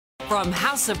From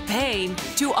House of Pain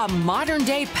to a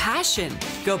modern-day passion,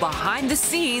 go behind the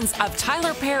scenes of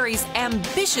Tyler Perry's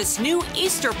ambitious new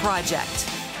Easter project.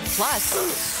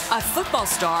 Plus, a football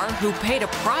star who paid a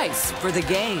price for the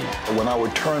game. When I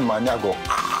would turn my neck, go.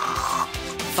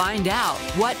 Find out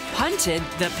what punted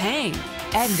the pain.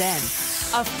 And then,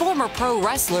 a former pro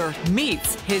wrestler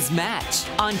meets his match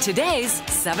on today's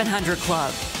 700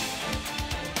 Club.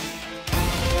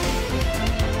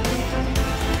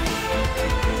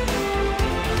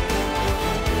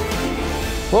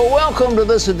 Well, welcome to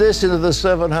this edition of the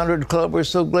 700 Club. We're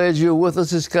so glad you're with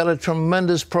us. It's got a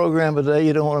tremendous program today.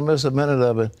 You don't want to miss a minute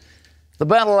of it. The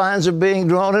battle lines are being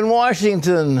drawn in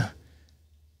Washington.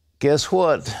 Guess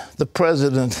what? The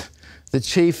president, the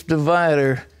chief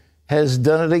divider, has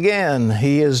done it again.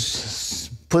 He has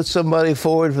put somebody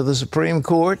forward for the Supreme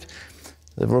Court.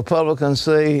 The Republicans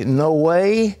say, no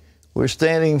way. We're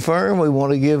standing firm. We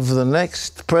want to give the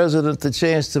next president the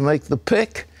chance to make the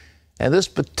pick. And this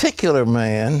particular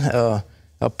man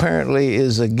apparently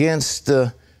is against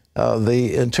the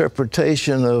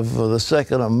interpretation of the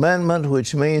Second Amendment,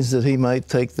 which means that he might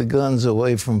take the guns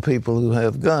away from people who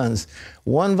have guns.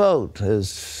 One vote, as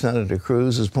Senator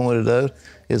Cruz has pointed out,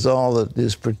 is all that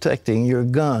is protecting your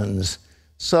guns.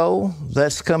 So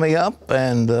that's coming up,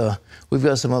 and we've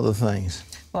got some other things.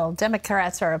 Well,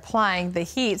 Democrats are applying the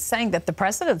heat, saying that the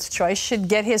president's choice should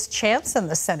get his chance in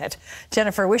the Senate.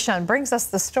 Jennifer Wishon brings us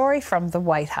the story from the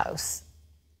White House.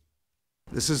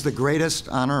 This is the greatest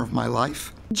honor of my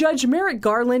life. Judge Merrick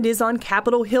Garland is on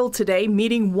Capitol Hill today,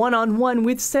 meeting one-on-one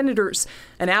with senators.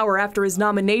 An hour after his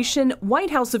nomination,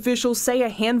 White House officials say a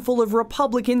handful of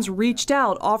Republicans reached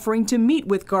out offering to meet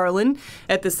with Garland.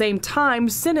 At the same time,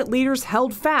 Senate leaders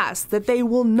held fast that they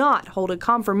will not hold a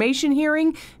confirmation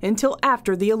hearing until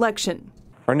after the election.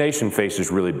 Our nation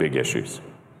faces really big issues: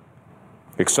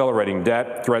 accelerating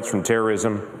debt, threats from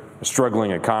terrorism, a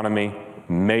struggling economy,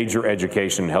 major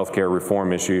education and healthcare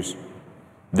reform issues.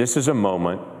 This is a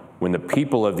moment when the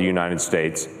people of the United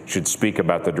States should speak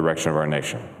about the direction of our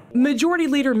nation. Majority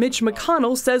Leader Mitch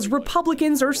McConnell says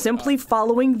Republicans are simply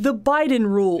following the Biden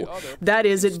rule. That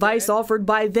is advice offered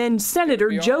by then Senator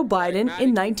Joe Biden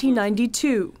in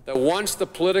 1992. That once the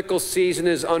political season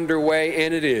is underway,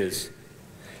 and it is,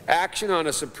 action on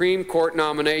a Supreme Court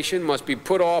nomination must be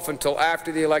put off until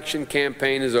after the election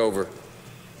campaign is over.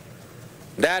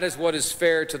 That is what is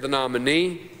fair to the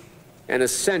nominee and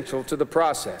essential to the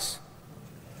process.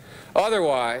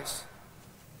 Otherwise,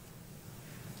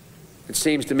 it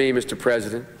seems to me, Mr.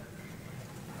 President,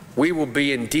 we will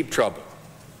be in deep trouble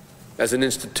as an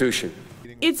institution.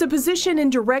 It's a position in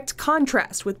direct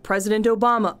contrast with President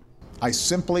Obama. I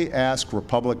simply ask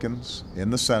Republicans in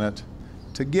the Senate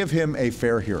to give him a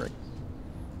fair hearing,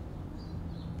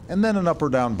 and then an up or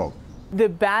down vote. The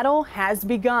battle has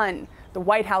begun. The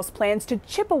White House plans to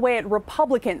chip away at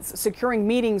Republicans, securing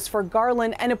meetings for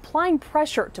Garland and applying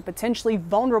pressure to potentially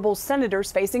vulnerable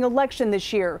senators facing election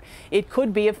this year. It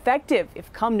could be effective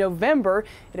if come November,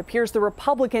 it appears the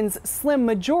Republicans' slim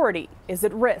majority is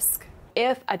at risk.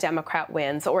 If a Democrat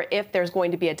wins, or if there's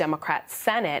going to be a Democrat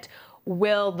Senate,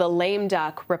 will the lame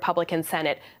duck Republican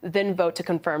Senate then vote to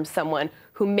confirm someone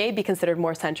who may be considered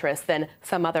more centrist than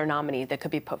some other nominee that could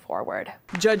be put forward?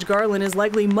 Judge Garland is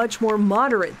likely much more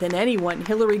moderate than anyone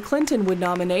Hillary Clinton would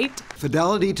nominate.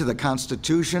 Fidelity to the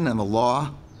Constitution and the law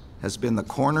has been the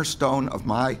cornerstone of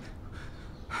my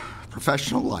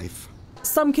professional life.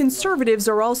 Some conservatives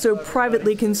are also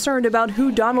privately concerned about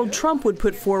who Donald Trump would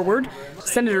put forward.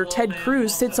 Senator Ted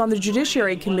Cruz sits on the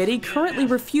Judiciary Committee, currently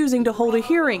refusing to hold a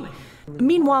hearing.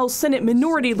 Meanwhile, Senate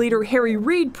Minority Leader Harry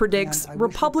Reid predicts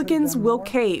Republicans will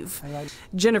cave.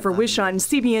 Jennifer Wishon,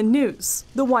 CBN News,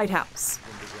 the White House.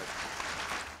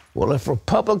 Well, if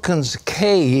Republicans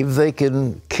cave, they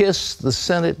can kiss the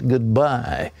Senate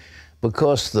goodbye,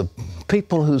 because the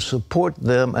people who support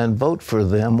them and vote for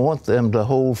them want them to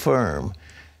hold firm.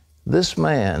 This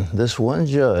man, this one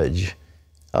judge,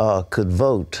 could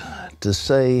vote to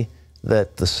say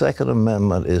that the Second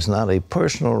Amendment is not a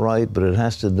personal right, but it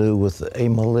has to do with a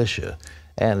militia.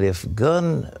 And if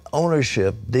gun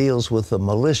ownership deals with the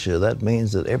militia, that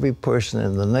means that every person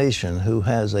in the nation who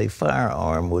has a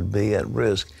firearm would be at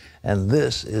risk. And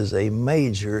this is a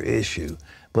major issue.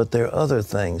 But there are other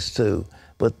things, too.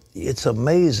 But it's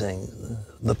amazing.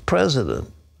 The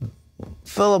president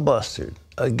filibustered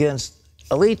against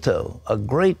Alito, a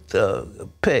great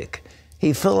pick.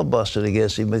 He filibustered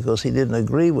against him because he didn't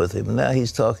agree with him. Now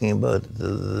he's talking about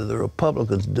the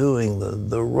Republicans doing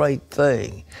the right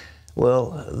thing.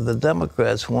 Well, the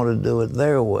Democrats want to do it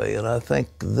their way, and I think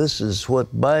this is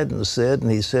what Biden said, and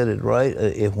he said it right.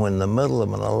 If when in the middle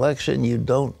of an election, you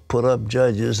don't put up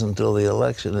judges until the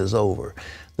election is over.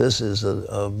 This is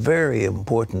a very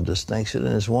important distinction,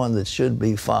 and it's one that should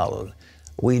be followed.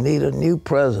 We need a new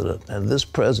president, and this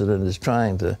president is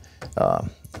trying to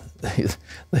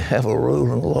they have a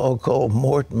rule in law called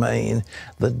mort main,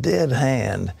 the dead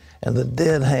hand, and the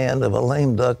dead hand of a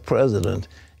lame duck president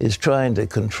is trying to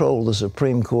control the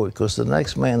Supreme Court, because the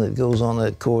next man that goes on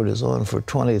that court is on for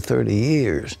 20, 30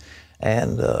 years.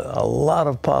 And a lot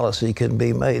of policy can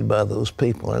be made by those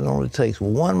people. It only takes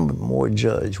one more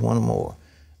judge, one more.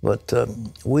 But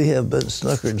we have been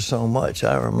snookered so much.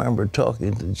 I remember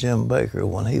talking to Jim Baker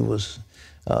when he was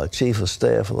chief of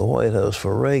staff of the White House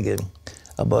for Reagan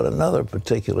about another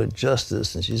particular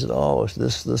justice. And she said, oh,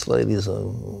 this lady is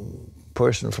a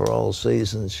person for all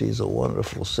seasons. She's a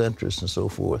wonderful centrist and so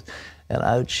forth. And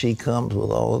out she comes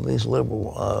with all of these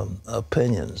liberal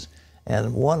opinions.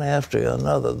 And one after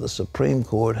another, the Supreme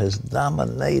Court has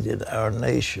dominated our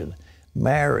nation.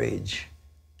 Marriage,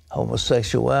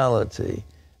 homosexuality,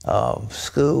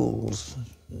 schools,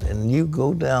 and you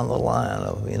go down the line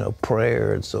of, you know,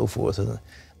 prayer and so forth, and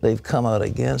they've come out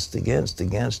against, and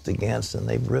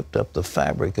they've ripped up the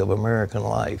fabric of American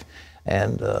life.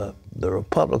 And the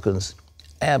Republicans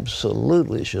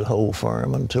absolutely should hold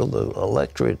firm until the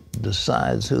electorate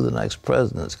decides who the next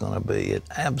president's going to be. It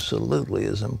absolutely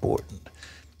is important.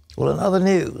 Well, in other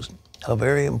news, a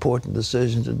very important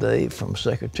decision today from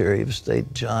Secretary of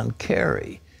State John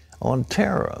Kerry on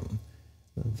terror.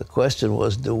 The question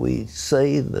was, do we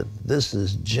say that this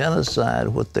is genocide,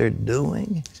 what they're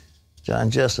doing?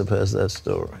 John Jessup has that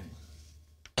story.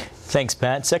 Thanks,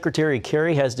 Pat. Secretary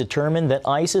Kerry has determined that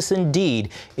ISIS indeed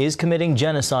is committing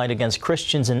genocide against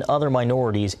Christians and other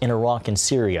minorities in Iraq and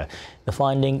Syria. The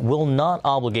finding will not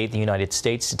obligate the United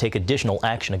States to take additional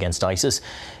action against ISIS.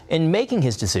 In making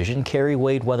his decision, Kerry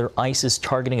weighed whether ISIS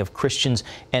targeting of Christians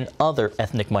and other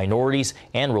ethnic minorities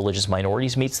and religious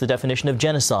minorities meets the definition of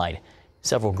genocide.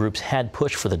 Several groups had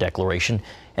pushed for the declaration,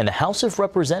 and the House of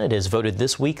Representatives voted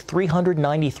this week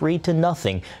 393 to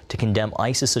nothing to condemn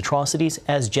ISIS atrocities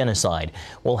as genocide.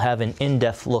 We'll have an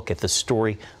in-depth look at the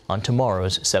story on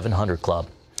tomorrow's 700 Club.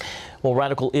 Well,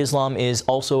 radical Islam is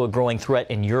also a growing threat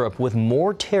in Europe, with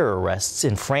more terror arrests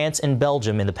in France and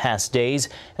Belgium in the past days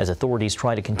as authorities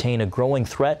try to contain a growing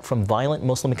threat from violent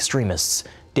Muslim extremists.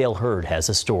 Dale Hurd has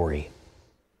a story.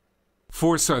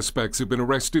 4 suspects have been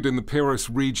arrested in the Paris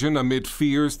region amid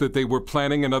fears that they were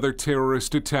planning another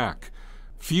terrorist attack.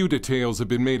 Few details have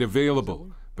been made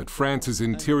available, but France's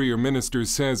interior minister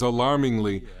says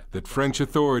alarmingly that French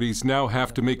authorities now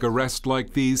have to make arrests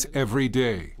like these every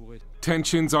day.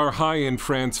 Tensions are high in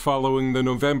France following the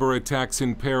November attacks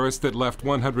in Paris that left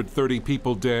 130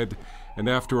 people dead, and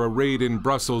after a raid in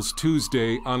Brussels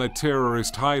Tuesday on a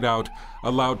terrorist hideout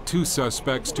allowed 2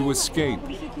 suspects to escape.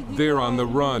 They're on the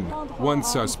run. 1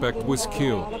 suspect was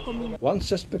killed. 1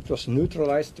 suspect was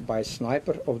neutralized by a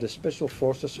sniper of the special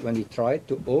forces when he tried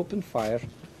to open fire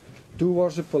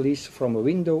towards the police from a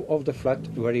window of the flat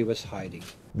where he was hiding.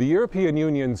 The European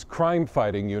Union's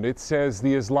crime-fighting unit says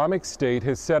the Islamic State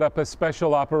has set up a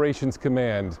special operations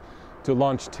command to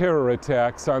launch terror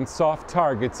attacks on soft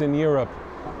targets in Europe,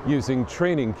 using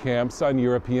training camps on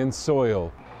European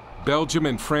soil. Belgium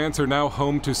and France are now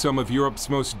home to some of Europe's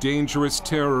most dangerous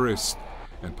terrorists,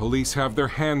 and police have their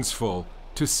hands full,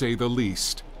 to say the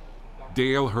least.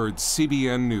 Dale Hurd,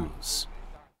 CBN News.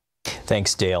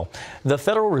 Thanks, Dale. The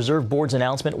Federal Reserve Board's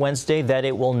announcement Wednesday that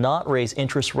it will not raise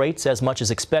interest rates as much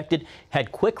as expected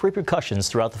had quick repercussions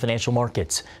throughout the financial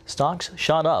markets. Stocks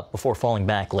shot up before falling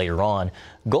back later on.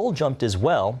 Gold jumped as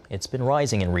well. It's been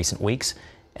rising in recent weeks.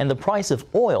 And the price of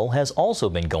oil has also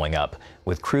been going up,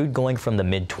 with crude going from the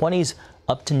mid-20s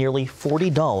up to nearly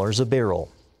 $40 a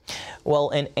barrel.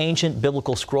 Well, an ancient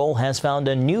biblical scroll has found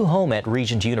a new home at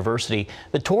Regent University.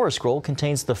 The Torah scroll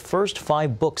contains the first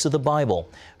 5 books of the Bible.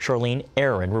 Charlene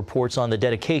Aaron reports on the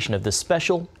dedication of this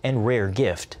special and rare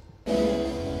gift.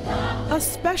 A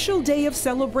special day of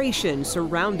celebration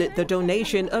surrounded the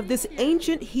donation of this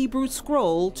ancient Hebrew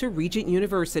scroll to Regent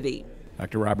University.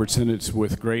 Dr. Robertson, it's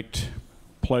with great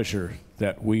pleasure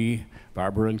that we,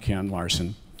 Barbara and Ken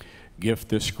Larson, gift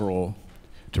this scroll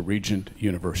to Regent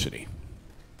University.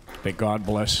 May God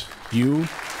bless you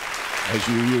as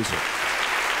you use it.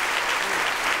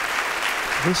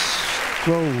 This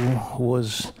scroll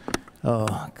was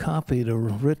copied or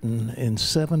written in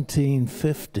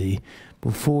 1750,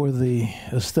 before the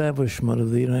establishment of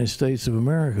the United States of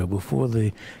America, before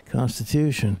the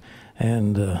Constitution.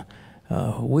 And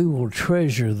we will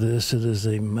treasure this. It is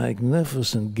a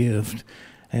magnificent gift.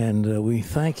 And we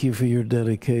thank you for your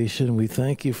dedication. We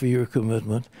thank you for your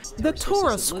commitment. The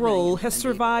Torah scroll has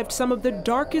survived some of the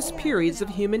darkest periods of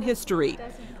human history,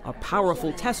 a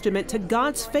powerful testament to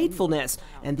God's faithfulness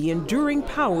and the enduring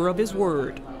power of His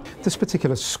Word. This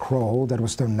particular scroll that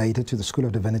was donated to the School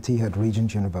of Divinity at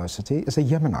Regent University is a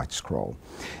Yemenite scroll.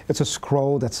 It's a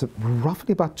scroll that's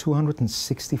roughly about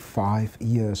 265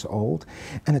 years old,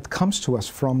 and it comes to us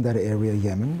from that area,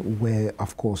 Yemen, where,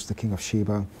 of course, the King of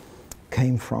Sheba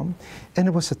came from. And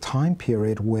it was a time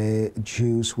period where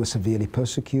Jews were severely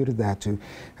persecuted. They had to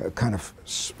kind of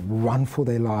run for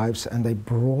their lives, and they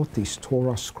brought these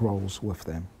Torah scrolls with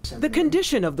them. The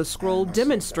condition of the scroll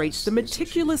demonstrates the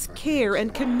meticulous care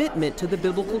and commitment to the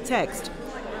biblical text.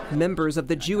 Members of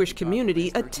the Jewish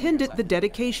community attended the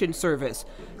dedication service,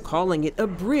 calling it a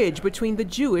bridge between the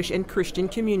Jewish and Christian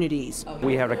communities.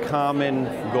 We have a common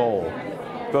goal,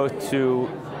 both to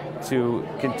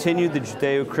continue the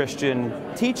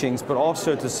Judeo-Christian teachings, but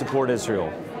also to support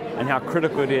Israel and how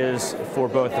critical it is for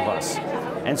both of us.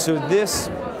 And so this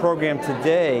program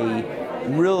today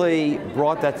really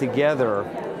brought that together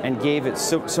and gave it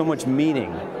so much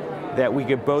meaning that we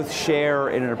could both share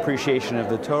in an appreciation of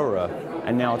the Torah,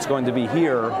 and now it's going to be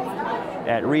here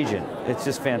at Regent. It's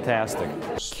just fantastic.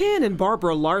 Ken and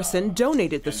Barbara Larson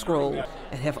donated the scroll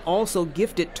and have also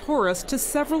gifted Torahs to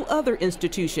several other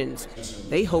institutions.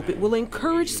 They hope it will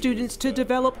encourage students to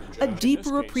develop a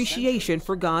deeper appreciation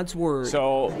for God's Word.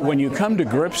 So when you come to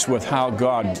grips with how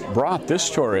God brought this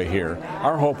Torah here,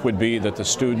 our hope would be that the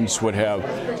students would have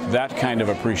that kind of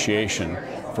appreciation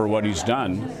for what He's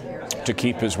done to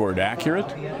keep His Word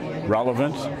accurate,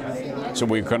 relevant, so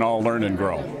we can all learn and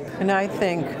grow. And I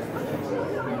think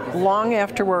long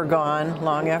after we're gone,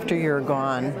 long after you're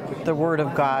gone, the Word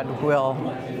of God will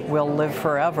live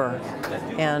forever.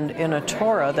 And in a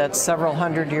Torah that's several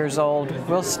hundred years old,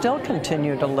 will still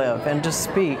continue to live and to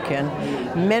speak, and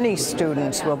many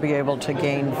students will be able to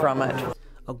gain from it.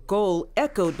 A goal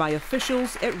echoed by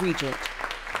officials at Regent.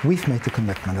 We've made the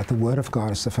commitment that the Word of God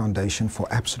is the foundation for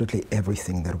absolutely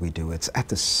everything that we do. It's at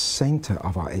the center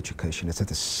of our education. It's at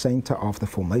the center of the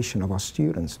formation of our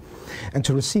students. And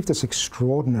to receive this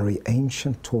extraordinary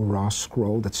ancient Torah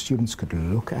scroll that students could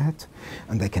look at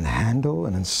and they can handle,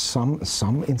 and in some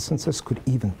instances could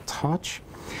even touch,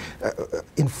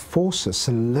 enforces,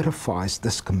 solidifies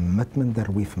this commitment that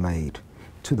we've made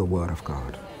to the Word of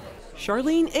God.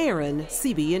 Charlene Aaron,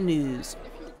 CBN News.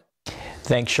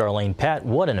 Thanks, Charlene. Pat,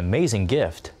 what an amazing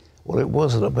gift. Well, it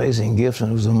was an amazing gift, and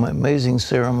it was an amazing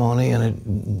ceremony, and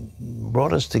it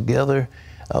brought us together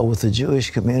with the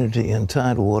Jewish community in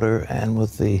Tidewater and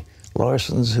with the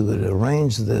Larsons who had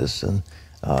arranged this, and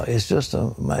it's just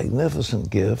a magnificent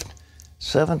gift.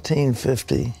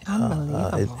 1750.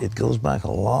 It goes back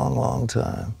a long, long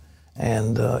time,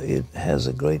 and it has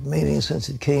a great meaning since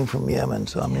it came from Yemen.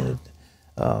 So, I mean,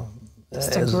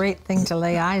 it's a great thing to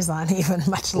lay eyes on, even,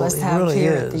 much less have really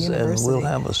here at the university. And we'll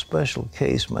have a special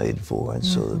case made for it,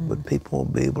 so that people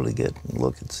will be able to get and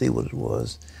look and see what it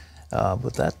was.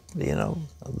 But that, you know,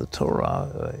 the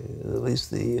Torah, at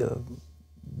least the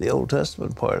Old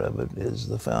Testament part of it, is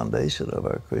the foundation of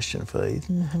our Christian faith.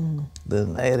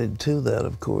 Then added to that,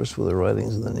 of course, were the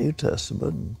writings of the New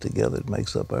Testament, and together it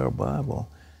makes up our Bible.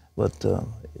 But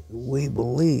we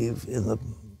believe in the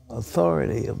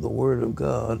authority of the Word of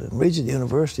God. And Regent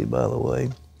University, by the way,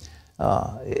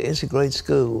 it's a great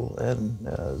school, and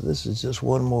this is just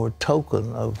one more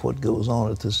token of what goes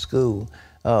on at this school.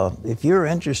 If you're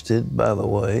interested, by the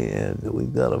way, and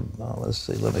we've got a, let's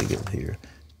see, let me get here.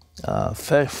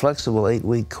 Flexible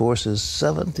 8-week courses,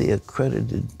 70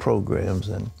 accredited programs,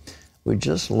 and we're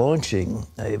just launching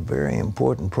a very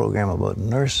important program about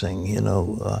nursing. You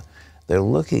know, they're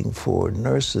looking for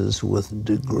nurses with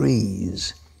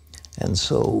degrees. And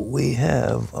so we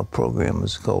have a program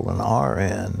that's called an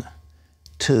RN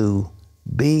to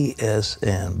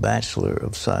BSN, Bachelor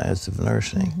of Science of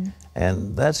Nursing.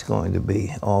 And that's going to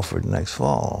be offered next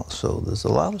fall. So there's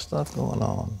a lot of stuff going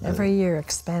on. Every year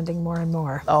expanding more and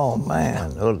more. Oh,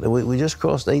 man. We just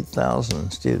crossed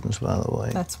 8,000 students, by the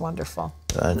way. That's wonderful.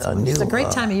 It's a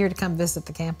great time of year to come visit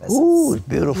the campus. Ooh, it's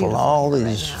beautiful. All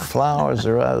these flowers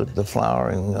are out, the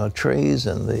flowering trees,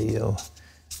 and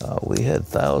we had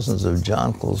thousands of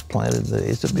jonquils planted there.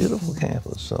 It's a beautiful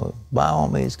campus, so by all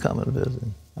means, come and visit.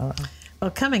 All right.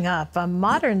 Well, coming up, a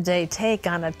modern-day take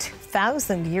on a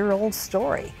 2,000-year-old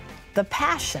story. The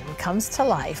Passion comes to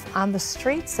life on the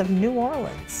streets of New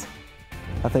Orleans.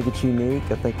 I think it's unique.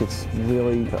 I think it's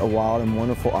really a wild and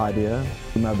wonderful idea.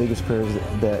 My biggest prayer is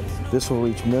that this will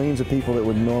reach millions of people that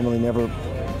would normally never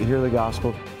hear the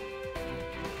gospel.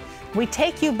 We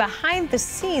take you behind the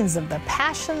scenes of the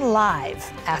Passion live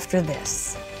after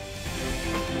this.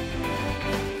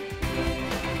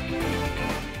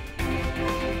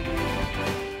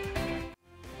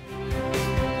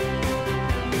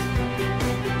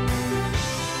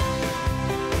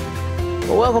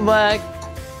 Well, welcome back.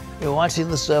 You're watching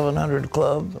the 700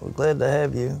 Club. We're glad to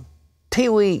have you.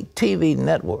 TV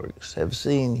networks have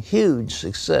seen huge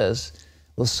success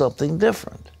with something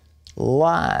different.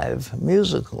 Live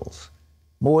musicals.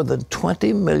 More than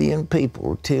 20 million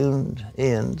people tuned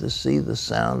in to see The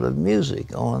Sound of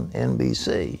Music on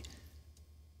NBC.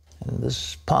 And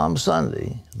this Palm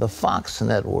Sunday, the Fox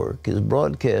network is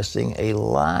broadcasting a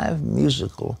live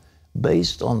musical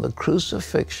based on the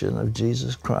crucifixion of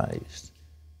Jesus Christ.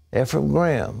 Ephraim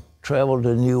Graham traveled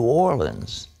to New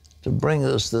Orleans to bring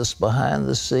us this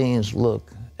behind-the-scenes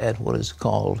look at what is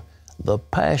called The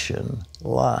Passion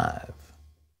Live.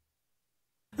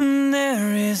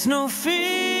 There is no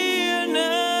fear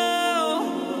now,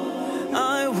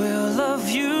 I will love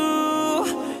you.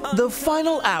 The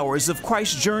final hours of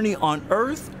Christ's journey on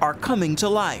earth are coming to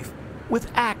life, with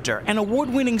actor and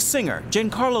award-winning singer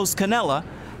Giancarlo Canella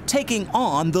taking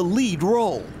on the lead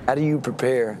role. How do you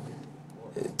prepare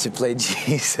to play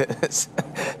Jesus?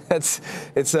 It's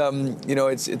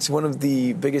one of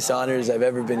the biggest honors I've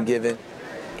ever been given.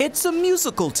 It's a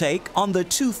musical take on the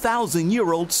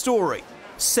 2,000-year-old story,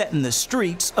 set in the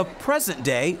streets of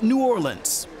present-day New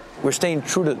Orleans. We're staying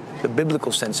true to the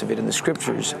biblical sense of it in the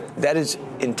scriptures. That is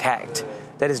intact.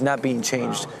 That is not being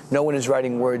changed. No one is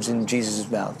writing words in Jesus'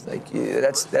 mouth.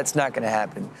 That's not going to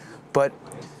happen. But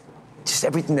just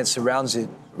everything that surrounds it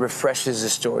refreshes the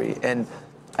story. And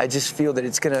I just feel that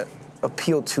it's going to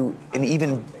appeal to an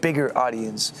even bigger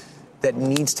audience that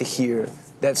needs to hear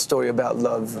that story about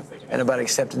love and about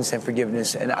acceptance and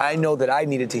forgiveness. And I know that I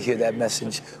needed to hear that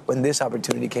message when this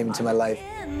opportunity came into my life.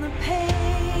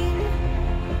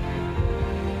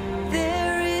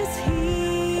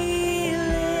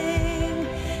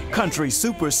 Country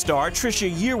superstar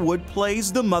Trisha Yearwood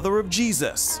plays the mother of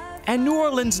Jesus, and New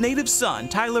Orleans native son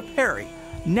Tyler Perry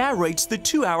narrates the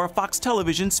 2-hour Fox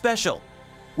television special,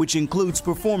 which includes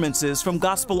performances from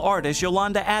gospel artist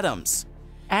Yolanda Adams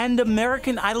and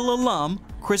American Idol alum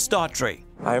Chris Daughtry.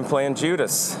 I am playing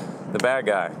Judas, the bad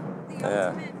guy,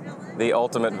 the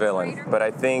ultimate villain. But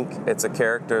I think it's a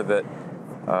character that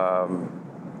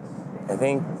I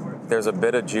think there's a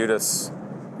bit of Judas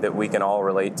that we can all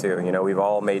relate to. You know, we've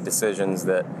all made decisions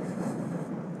that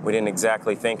we didn't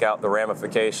exactly think out the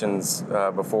ramifications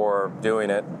before doing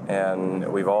it, and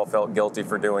we've all felt guilty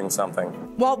for doing something.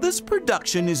 While this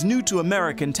production is new to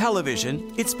American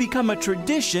television, it's become a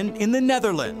tradition in the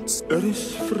Netherlands.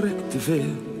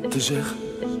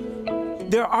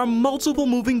 There are multiple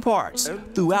moving parts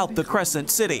throughout the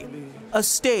Crescent City, a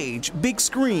stage, big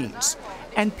screens,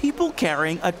 and people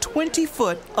carrying a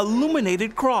 20-foot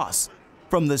illuminated cross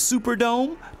from the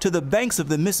Superdome to the banks of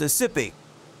the Mississippi.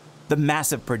 The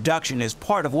massive production is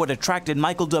part of what attracted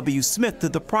Michael W. Smith to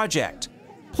the project,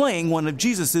 playing one of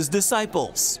Jesus'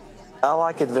 disciples. I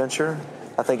like adventure.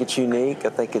 I think it's unique. I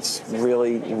think it's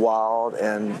really wild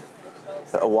and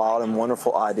a wild and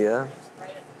wonderful idea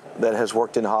that has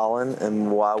worked in Holland,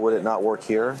 and why would it not work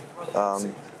here?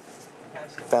 Found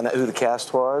out who the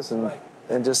cast was and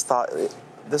just thought,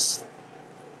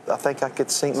 I think I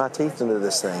could sink my teeth into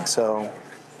this thing, so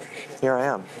here I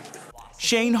am.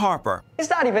 Shane Harper, it's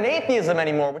not even atheism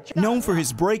anymore. Known for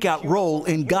his breakout role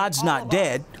in God's Not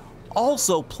Dead,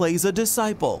 also plays a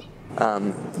disciple.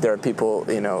 There are people,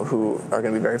 who are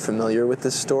going to be very familiar with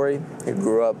this story, who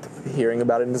grew up hearing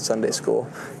about it in Sunday school.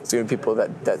 It's going to be people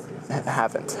that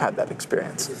haven't had that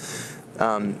experience.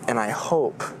 And I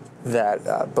hope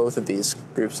that both of these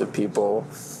groups of people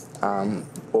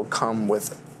will come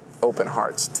with open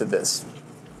hearts to this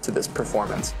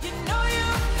performance.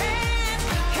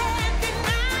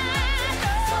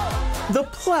 The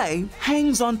play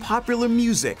hangs on popular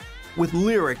music, with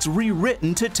lyrics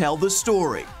rewritten to tell the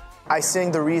story. I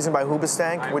sing The Reason by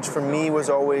Hoobastank, which for me was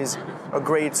always a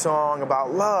great song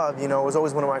about love. It was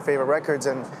always one of my favorite records.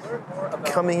 And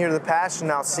coming here to the Passion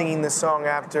now, singing this song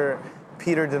after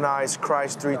Peter denies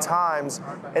Christ 3 times,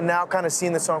 and now kind of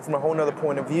seeing the song from a whole nother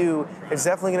point of view, it's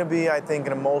definitely going to be, I think,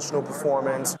 an emotional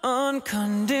performance.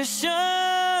 Unconditionally,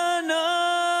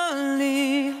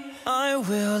 I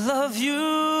will love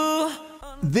you.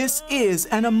 This is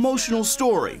an emotional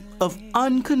story of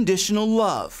unconditional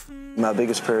love. My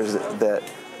biggest prayer is that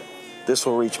this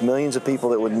will reach millions of people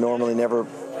that would normally never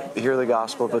hear the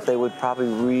gospel, but they would probably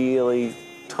really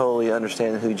totally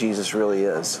understand who Jesus really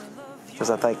is. Because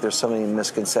I think there's so many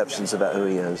misconceptions about who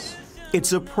he is.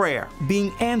 It's a prayer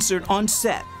being answered on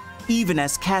set even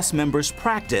as cast members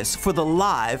practice for the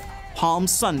live Palm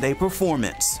Sunday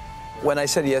performance. When I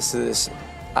said yes to this,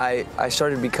 I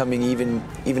started becoming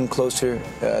even closer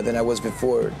than I was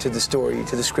before to the story,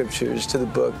 to the scriptures, to the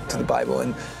book, to the Bible.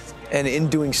 And in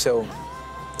doing so,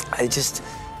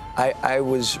 I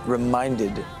was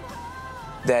reminded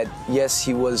that yes,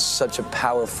 he was such a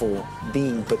powerful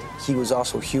being, but he was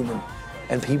also human.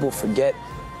 And people forget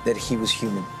that he was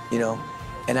human, you know?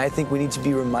 And I think we need to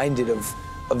be reminded of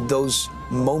those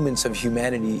moments of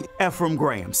humanity. Ephraim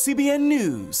Graham, CBN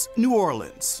News, New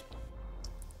Orleans.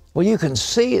 Well, you can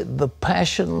see the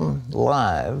Passion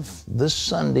live this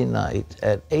Sunday night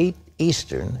at 8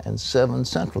 Eastern and 7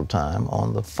 Central Time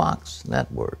on the Fox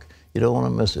network. You don't want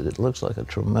to miss it. It looks like a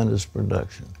tremendous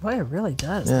production. Boy, it really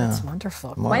does. Yeah. That's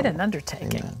wonderful. Quite an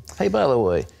undertaking. Amen. Hey, by the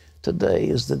way, today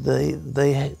is the day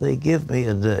they give me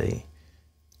a day.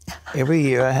 Every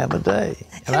year I have a day.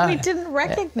 And we didn't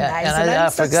recognize it. I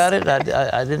forgot it.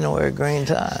 I didn't wear a green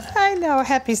tie. I know.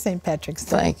 Happy St. Patrick's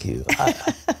Day. Thank you.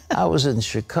 I was in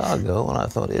Chicago, and I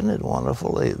thought, isn't it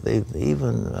wonderful? They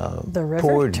even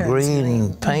poured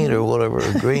green paint or whatever,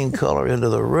 green color into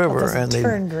the river, and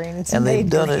they've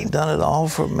done it all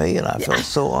for me, and I felt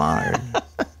so honored.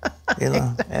 You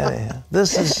know, anyhow.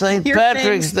 This is St.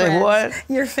 Patrick's Day. What?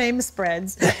 Your fame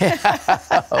spreads. Okay.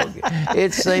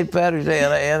 It's St. Patrick's Day,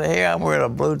 and here I'm wearing a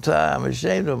blue tie. I'm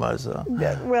ashamed of myself.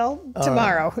 Well,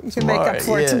 tomorrow. You can make up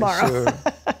for it tomorrow.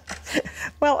 Sure.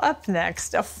 Well, up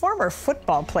next, a former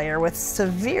football player with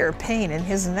severe pain in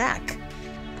his neck.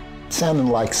 Sounding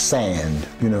like sand,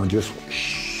 you know, just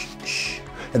shh, shh.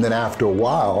 And then after a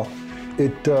while,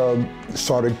 it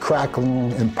started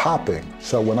crackling and popping.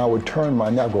 So when I would turn my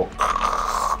neck, go.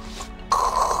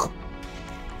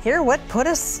 Hear what put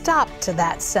a stop to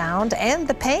that sound and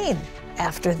the pain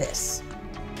after this.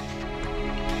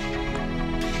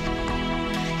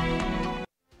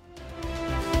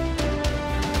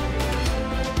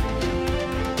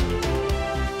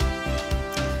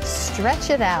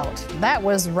 Stretch it out. That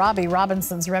was Robbie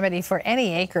Robinson's remedy for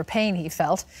any ache or pain he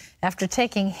felt after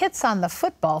taking hits on the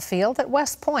football field at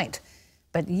West Point.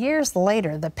 But years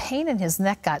later, the pain in his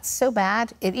neck got so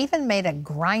bad, it even made a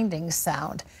grinding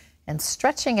sound. And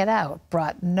stretching it out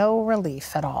brought no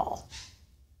relief at all.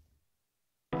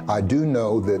 I do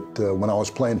know that when I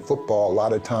was playing football, a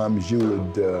lot of times you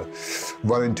would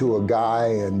run into a guy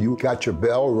and you got your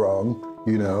bell rung,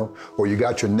 you know, or you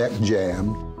got your neck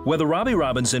jammed. Whether Robbie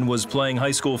Robinson was playing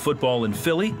high school football in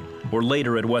Philly or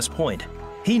later at West Point,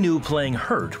 he knew playing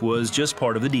hurt was just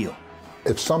part of the deal.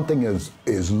 If something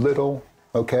is little,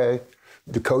 okay,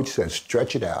 the coach says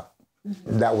stretch it out.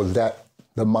 That was the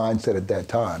mindset at that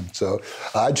time. So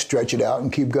I'd stretch it out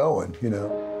and keep going, you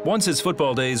know. Once his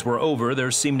football days were over, there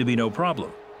seemed to be no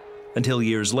problem. Until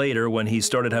years later when he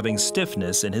started having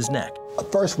stiffness in his neck.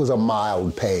 First was a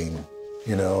mild pain,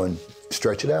 you know, and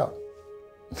stretch it out.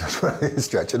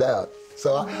 Stretch it out.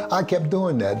 So I kept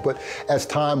doing that. But as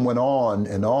time went on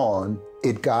and on,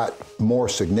 it got more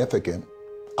significant.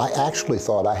 I actually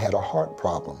thought I had a heart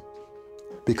problem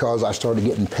because I started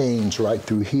getting pains right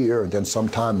through here and then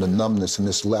sometimes the numbness in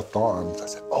this left arm. I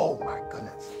said, oh my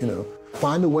goodness, you know.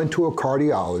 Finally went to a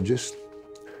cardiologist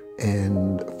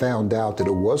and found out that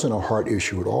it wasn't a heart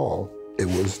issue at all. It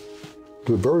was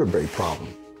the vertebrae problem.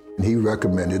 And he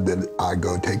recommended that I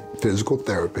go take physical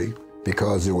therapy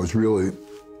because there was really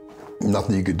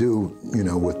nothing you could do, you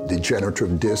know, with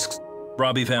degenerative discs.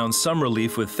 Robbie found some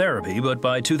relief with therapy, but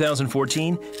by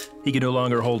 2014, he could no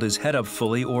longer hold his head up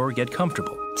fully or get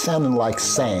comfortable. Sounding like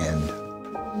sand,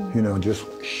 you know, just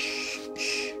shh,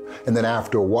 shh. And then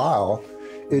after a while,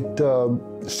 it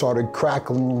started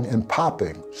crackling and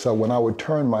popping. So when I would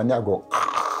turn my neck, go.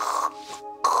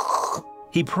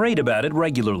 He prayed about it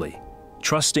regularly,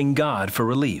 trusting God for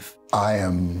relief. I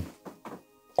am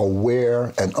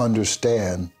aware and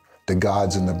understand that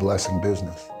God's in the blessing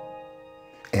business.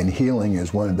 And healing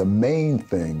is one of the main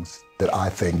things that I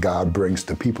think God brings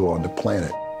to people on the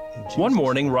planet. One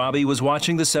morning, Robbie was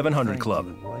watching the 700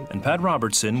 Club, and Pat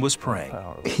Robertson was praying.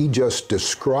 He just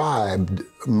described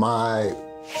my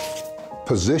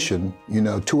position, you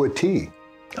know, to a T.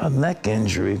 A neck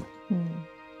injury.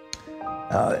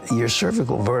 Your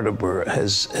cervical vertebra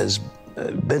has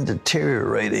been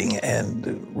deteriorating,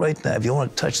 and right now, if you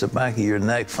want to touch the back of your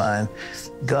neck, fine.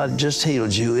 God just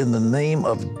healed you in the name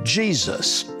of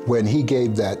Jesus. When he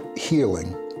gave that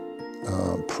healing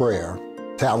prayer,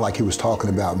 sounded like he was talking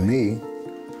about me,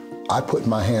 I put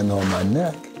my hand on my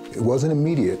neck. It wasn't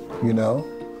immediate, you know,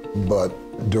 but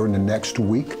during the next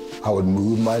week, I would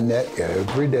move my neck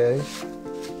every day,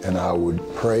 and I would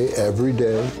pray every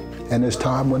day, and as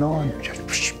time went on, just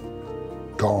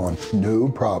gone. No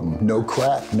problem. No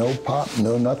crack, no pop,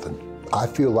 no nothing. I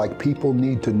feel like people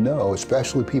need to know,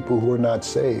 especially people who are not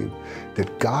saved,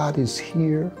 that God is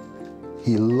here,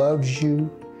 He loves you,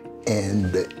 and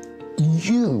that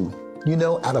you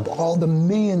know, out of all the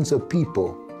millions of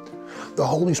people, the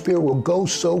Holy Spirit will go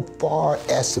so far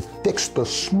as to fix the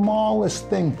smallest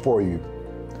thing for you.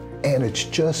 And it's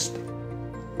just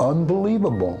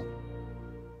unbelievable.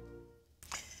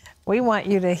 We want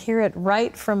you to hear it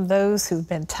right from those who've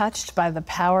been touched by the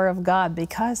power of God,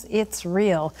 because it's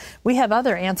real. We have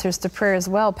other answers to prayer as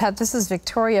well. Pat, this is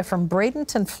Victoria from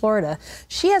Bradenton, Florida.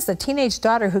 She has a teenage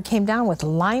daughter who came down with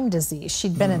Lyme disease.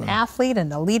 She'd been an athlete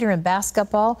and a leader in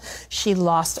basketball. She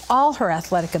lost all her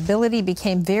athletic ability,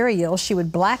 became very ill. She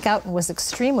would black out and was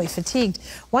extremely fatigued.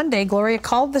 One day, Gloria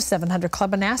called the 700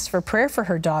 Club and asked for prayer for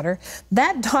her daughter.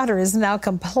 That daughter is now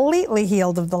completely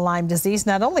healed of the Lyme disease.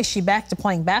 Not only is she back to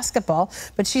playing basketball,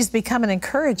 but she's become an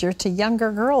encourager to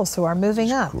younger girls who are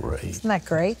moving up. Great. Isn't that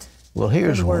great? Well,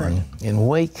 here's one. In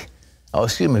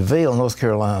Vail, North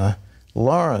Carolina,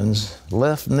 Lauren's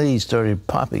left knee started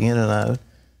popping in and out.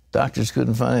 Doctors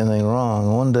couldn't find anything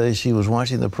wrong. One day she was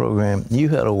watching the program. You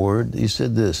had a word. You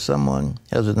said this: someone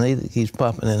has a knee that keeps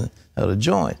popping in and out of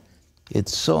joint.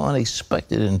 It's so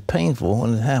unexpected and painful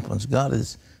when it happens. God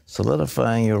is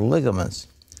solidifying your ligaments.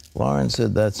 Lauren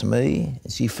said, that's me.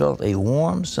 She felt a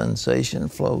warm sensation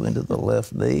flow into the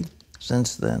left knee.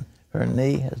 Since then, her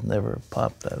knee has never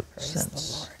popped out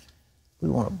since. We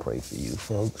want to pray for you,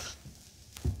 folks.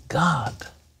 God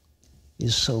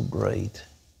is so great.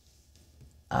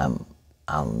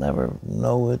 I'll never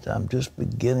know it. I'm just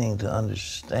beginning to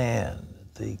understand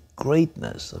the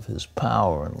greatness of His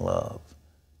power and love.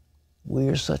 We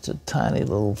are such a tiny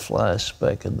little fly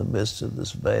speck in the midst of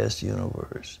this vast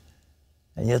universe.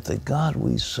 And yet the God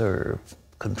we serve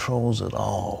controls it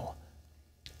all.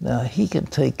 Now, He can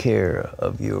take care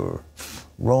of your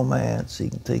romance. He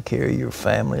can take care of your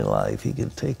family life. He can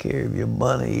take care of your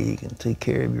money. He can take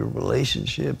care of your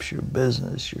relationships, your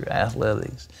business, your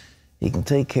athletics. He can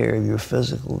take care of your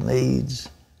physical needs.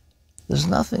 There's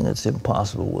nothing that's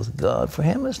impossible with God. For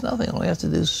Him, it's nothing. All you have to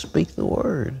do is speak the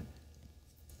word.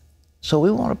 So we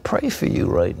want to pray for you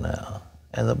right now.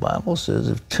 And the Bible says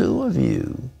if two of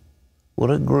you would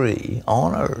agree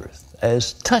on earth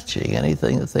as touching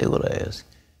anything that they would ask,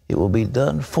 it will be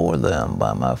done for them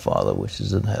by my Father which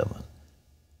is in heaven.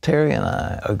 Terry and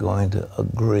I are going to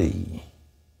agree.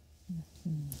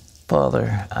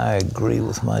 Father, I agree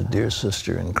with my dear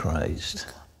sister in Christ.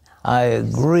 I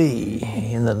agree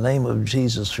in the name of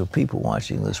Jesus for people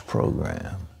watching this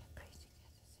program.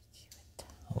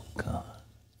 Oh, God.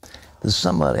 There's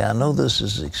somebody, I know this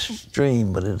is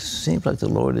extreme, but it seems like the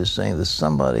Lord is saying there's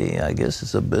somebody, I guess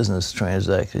it's a business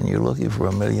transaction, you're looking for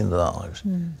 $1 million.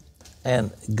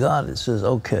 And God says,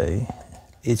 okay,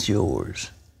 it's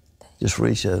yours. Just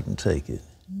reach out and take it.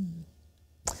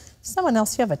 Someone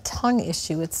else, you have a tongue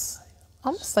issue. It's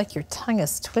almost like your tongue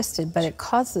is twisted, but it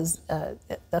causes,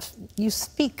 you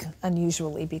speak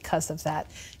unusually because of that.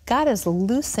 God is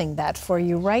loosing that for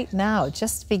you right now.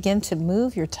 Just begin to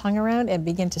move your tongue around and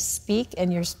begin to speak,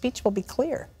 and your speech will be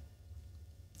clear.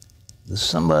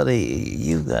 Somebody,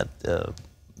 you got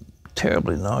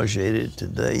terribly nauseated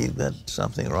today. You've got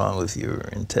something wrong with your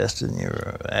intestine,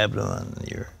 your abdomen,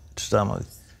 your stomach.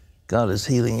 God is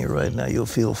healing you right now. You'll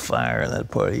feel fire in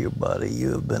that part of your body.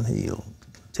 You have been healed.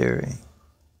 Terry.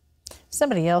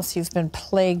 Somebody else, you've been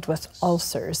plagued with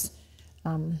ulcers.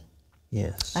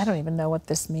 Yes. I don't even know what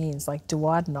this means, like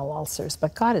duodenal ulcers,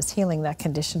 but God is healing that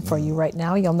condition for you right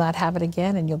now. You'll not have it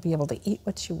again, and you'll be able to eat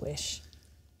what you wish.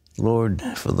 Lord,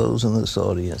 for those in this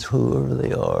audience, whoever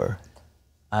they are,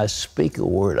 I speak a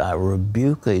word. I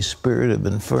rebuke a spirit of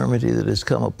infirmity that has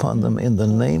come upon them in the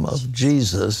name of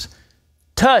Jesus.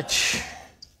 Touch!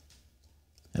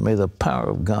 And may the power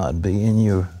of God be in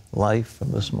your life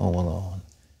from this moment on.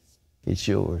 It's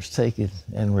yours. Take it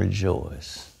and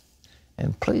rejoice.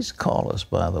 And please call us,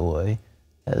 by the way.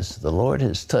 As the Lord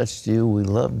has touched you, we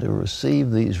love to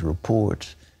receive these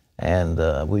reports.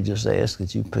 And we just ask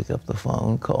that you pick up the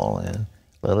phone, call in,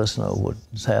 let us know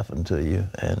what's happened to you,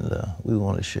 and we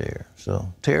want to share.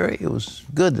 So, Terry, it was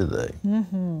good today.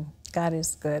 God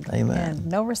is good. Amen. And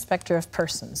no respecter of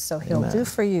persons, so He'll do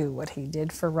for you what He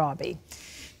did for Robbie.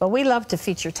 But we love to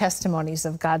feature testimonies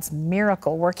of God's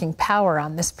miracle-working power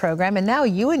on this program. And now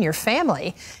you and your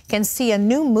family can see a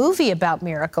new movie about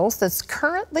miracles that's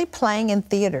currently playing in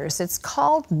theaters. It's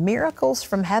called Miracles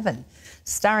from Heaven,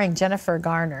 starring Jennifer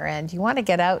Garner. And you want to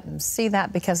get out and see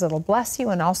that because it'll bless you,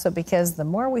 and also because the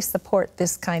more we support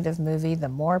this kind of movie, the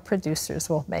more producers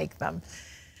will make them.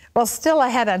 Well, still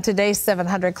ahead on today's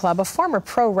 700 Club, a former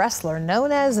pro wrestler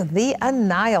known as the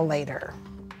Annihilator.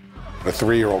 A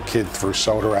 3-year-old kid threw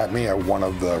soda at me at one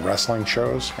of the wrestling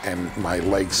shows, and my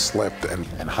leg slipped and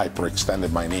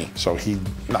hyperextended my knee. So he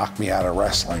knocked me out of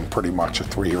wrestling, pretty much, a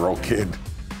 3-year-old kid.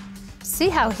 See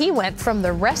how he went from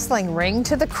the wrestling ring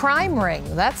to the crime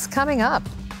ring. That's coming up.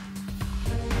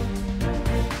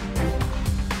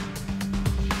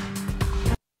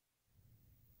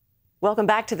 Welcome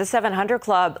back to the 700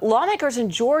 Club. Lawmakers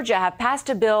in Georgia have passed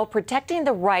a bill protecting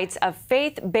the rights of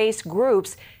faith-based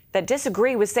groups that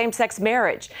disagree with same-sex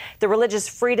marriage. The Religious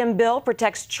Freedom Bill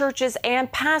protects churches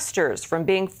and pastors from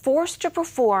being forced to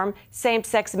perform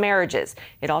same-sex marriages.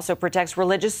 It also protects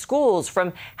religious schools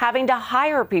from having to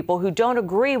hire people who don't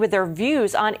agree with their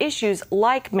views on issues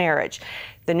like marriage.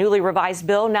 The newly revised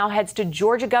bill now heads to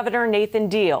Georgia Governor Nathan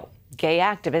Deal. Gay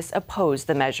activists oppose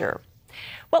the measure.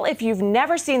 Well, if you've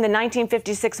never seen the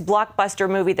 1956 blockbuster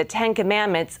movie The Ten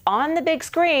Commandments on the big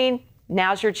screen,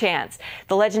 now's your chance.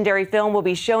 The legendary film will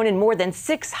be shown in more than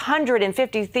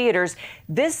 650 theaters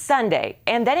this Sunday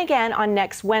and then again on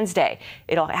next Wednesday.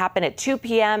 It'll happen at 2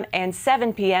 p.m. and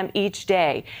 7 p.m. each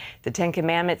day. The Ten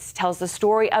Commandments tells the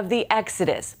story of the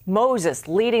Exodus, Moses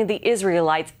leading the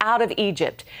Israelites out of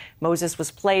Egypt. Moses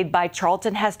was played by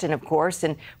Charlton Heston, of course,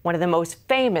 in one of the most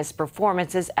famous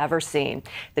performances ever seen.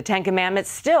 The Ten Commandments,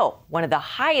 still one of the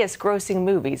highest grossing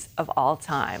movies of all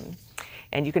time.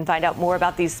 And you can find out more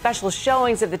about these special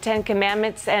showings of the Ten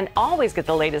Commandments and always get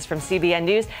the latest from CBN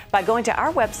News by going to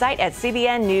our website at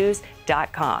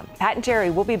cbnnews.com. Pat and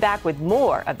Terry will be back with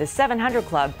more of the 700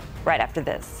 Club right after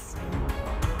this.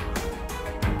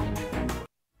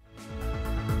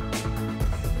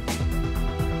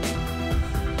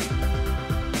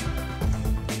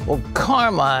 Well,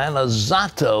 Carmine, a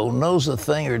Zato, knows a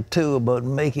thing or two about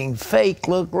making fake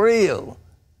look real.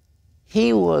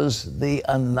 He was the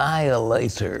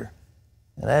Annihilator,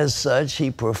 and as such, he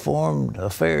performed a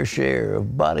fair share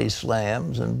of body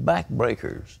slams and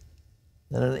backbreakers.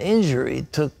 Then an injury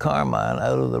took Carmine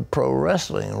out of the pro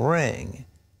wrestling ring,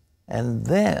 and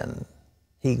then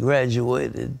he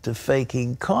graduated to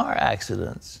faking car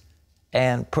accidents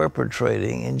and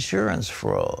perpetrating insurance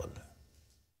fraud.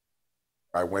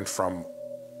 I went from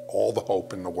all the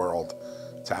hope in the world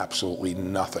to absolutely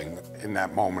nothing. In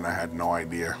that moment, I had no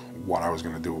idea what I was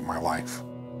going to do with my life.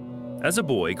 As a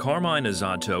boy, Carmine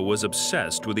Zato was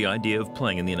obsessed with the idea of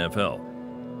playing in the NFL.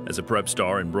 As a prep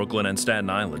star in Brooklyn and Staten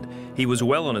Island, he was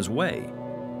well on his way.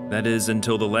 That is,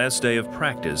 until the last day of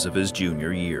practice of his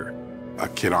junior year. A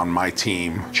kid on my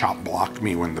team chop blocked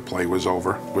me when the play was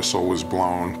over. Whistle was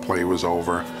blown, play was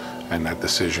over, and that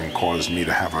decision caused me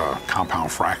to have a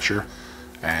compound fracture,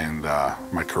 and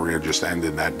my career just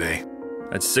ended that day.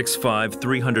 At 6'5",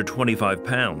 325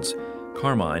 pounds,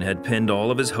 Carmine had pinned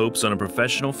all of his hopes on a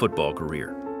professional football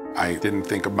career. I didn't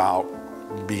think about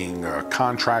being a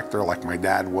contractor like my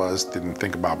dad was, didn't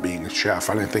think about being a chef,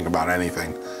 I didn't think about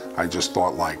anything. I just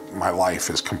thought, like, my life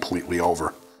is completely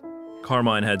over.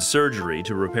 Carmine had surgery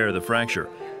to repair the fracture,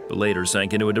 but later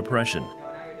sank into a depression.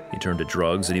 He turned to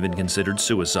drugs and even considered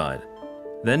suicide.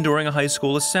 Then during a high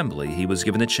school assembly, he was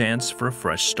given the chance for a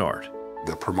fresh start.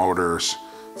 The promoters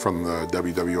from the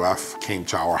WWF came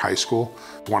to our high school.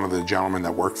 One of the gentlemen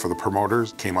that worked for the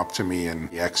promoters came up to me and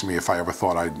he asked me if I ever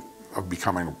thought of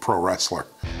becoming a pro wrestler.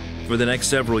 For the next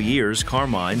several years,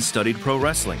 Carmine studied pro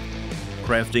wrestling,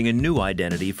 crafting a new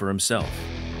identity for himself.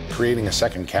 Creating a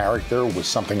second character was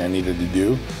something I needed to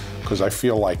do because I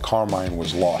feel like Carmine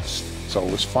was lost. So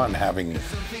it was fun having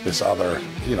this other,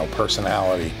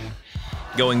 personality.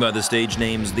 Going by the stage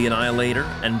names The Annihilator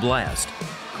and Blast,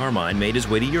 Carmine made his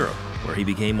way to Europe, where he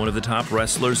became one of the top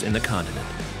wrestlers in the continent.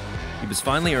 He was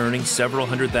finally earning several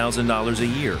 $100,000 a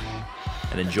year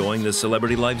and enjoying the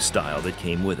celebrity lifestyle that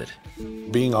came with it.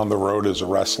 Being on the road as a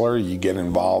wrestler, you get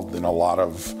involved in a lot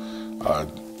of,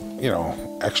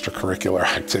 extracurricular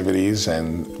activities,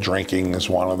 and drinking is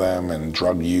one of them, and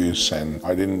drug use, and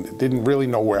I didn't really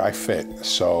know where I fit,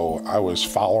 so I was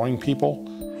following people.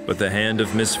 But the hand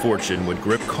of misfortune would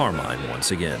grip Carmine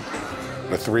once again.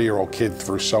 A 3-year-old kid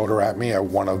threw soda at me at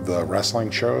one of the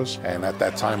wrestling shows, and at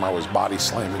that time I was body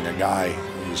slamming a guy.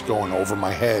 He was going over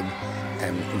my head,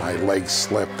 and my leg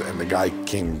slipped, and the guy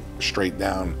came straight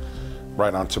down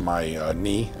right onto my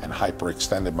knee and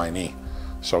hyperextended my knee.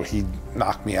 So he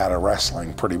knocked me out of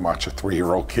wrestling, pretty much, a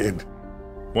 3-year-old kid.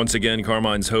 Once again,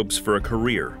 Carmine's hopes for a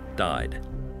career died.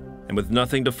 And with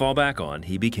nothing to fall back on,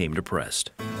 he became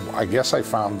depressed. I guess I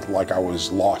found like I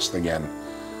was lost again.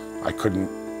 I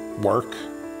couldn't work,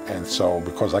 and so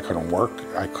because I couldn't work,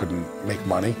 I couldn't make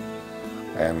money,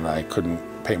 and I couldn't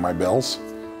pay my bills.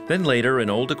 Then later, an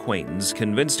old acquaintance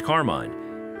convinced Carmine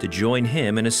to join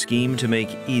him in a scheme to make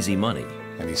easy money.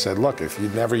 And he said, look, if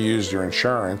you've never used your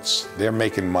insurance, they're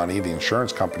making money, the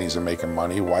insurance companies are making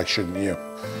money, why shouldn't you?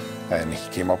 And he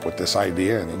came up with this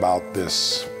idea about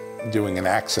this, doing an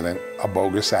accident, a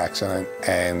bogus accident,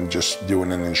 and just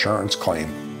doing an insurance claim.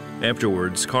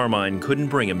 Afterwards, Carmine couldn't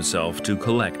bring himself to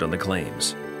collect on the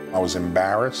claims. I was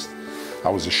embarrassed. I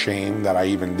was ashamed that I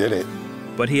even did it.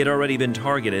 But he had already been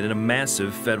targeted in a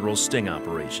massive federal sting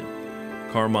operation.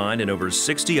 Carmine and over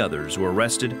 60 others were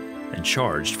arrested and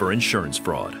charged for insurance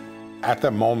fraud. At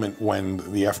the moment when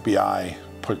the FBI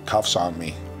put cuffs on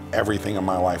me, everything in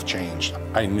my life changed.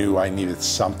 I knew I needed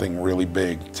something really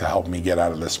big to help me get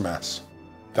out of this mess.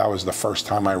 That was the first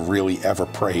time I really ever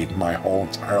prayed my whole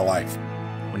entire life.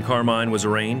 When Carmine was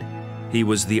arraigned, he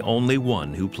was the only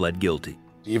one who pled guilty.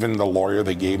 Even the lawyer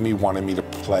they gave me wanted me to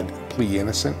plead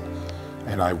innocent,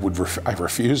 and I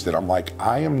refused it. I'm like,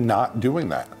 I am not doing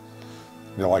that.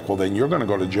 They're like, well, then you're going to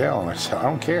go to jail. And I said, I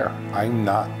don't care. I'm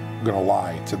not going to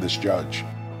lie to this judge.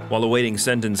 While awaiting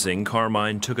sentencing,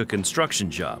 Carmine took a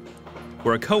construction job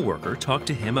where a coworker talked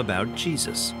to him about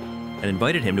Jesus and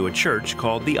invited him to a church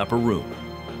called the Upper Room.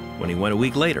 When he went a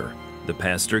week later, the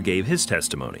pastor gave his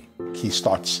testimony. He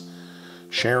starts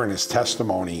sharing his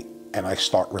testimony, and I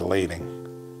start relating.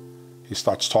 He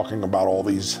starts talking about all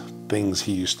these things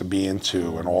he used to be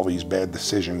into and all these bad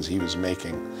decisions he was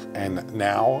making. And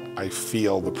now I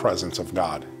feel the presence of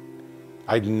God.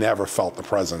 I'd never felt the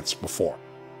presence before.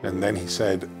 And then he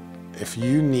said, if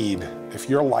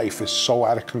your life is so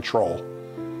out of control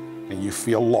and you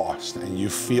feel lost and you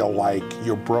feel like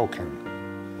you're broken,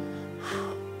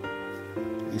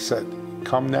 he said,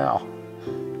 come now.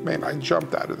 Man, I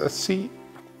jumped out of the seat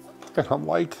and I'm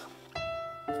like,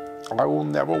 I will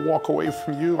never walk away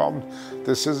from you.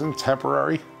 This isn't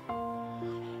temporary.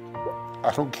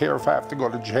 I don't care if I have to go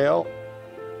to jail.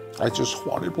 I just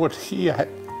wanted what he had.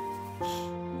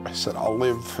 I said, I'll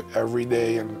live every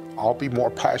day and I'll be more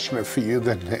passionate for you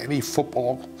than any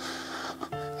football,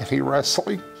 any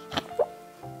wrestling.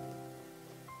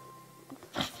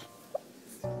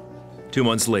 2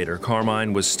 months later,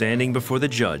 Carmine was standing before the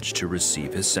judge to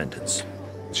receive his sentence.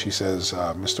 She says,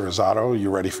 Mr. Rosado, you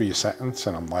ready for your sentence?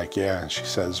 And I'm like, yeah. And she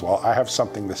says, well, I have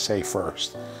something to say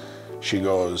first. She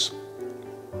goes,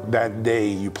 that day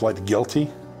you pled guilty,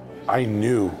 I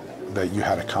knew that you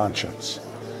had a conscience.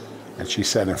 And she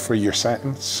said, and for your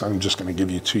sentence, I'm just going to give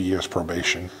you 2 years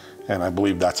probation. And I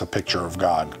believe that's a picture of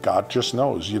God. God just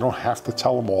knows. You don't have to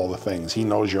tell him all the things. He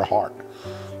knows your heart.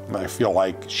 And I feel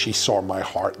like she saw my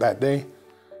heart that day.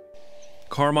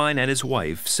 Carmine and his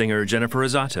wife, singer Jennifer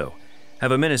Rosado,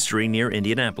 have a ministry near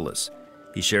Indianapolis.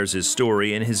 He shares his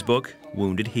story in his book,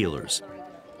 Wounded Healers.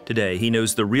 Today, he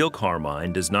knows the real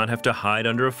Carmine does not have to hide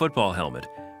under a football helmet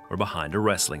or behind a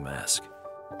wrestling mask.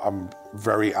 I'm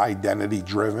very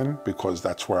identity-driven because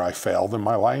that's where I failed in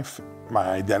my life. My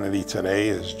identity today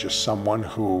is just someone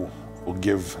who will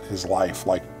give his life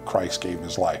like Christ gave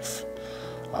his life.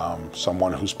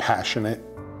 Someone who's passionate.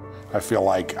 I feel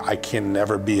like I can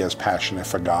never be as passionate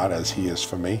for God as he is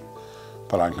for me,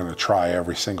 but I'm going to try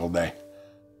every single day.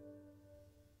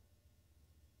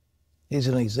 He's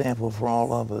an example for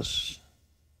all of us,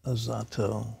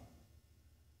 Rosado.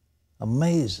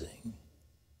 Amazing.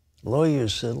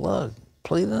 Lawyers said, look,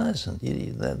 plead innocent.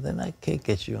 Then I can't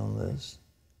get you on this.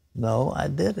 No, I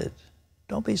did it.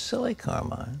 Don't be silly,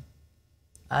 Carmine.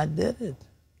 I did it.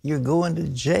 You're going to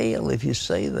jail if you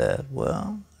say that.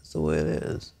 Well, that's the way it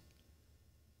is.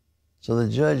 So the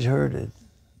judge heard it,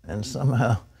 and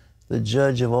somehow the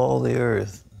judge of all the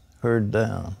earth heard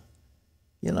down.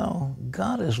 You know,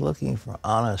 God is looking for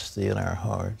honesty in our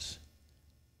hearts.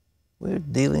 We're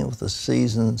dealing with a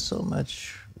season, so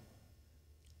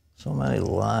many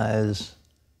lies,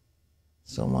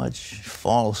 so much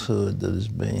falsehood that is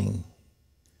being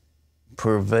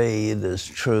purveyed as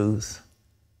truth.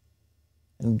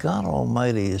 And God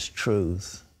Almighty is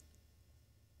truth.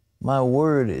 My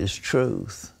word is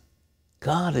truth.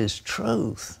 God is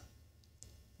truth.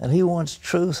 And he wants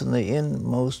truth in the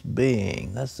inmost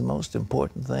being. That's the most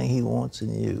important thing he wants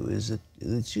in you, is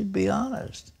that you'd be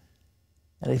honest.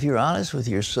 And if you're honest with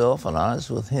yourself and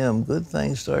honest with him, good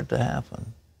things start to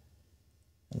happen.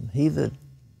 And he that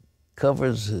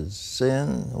covers his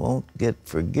sin won't get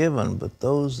forgiven, but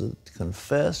those that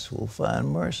confess will find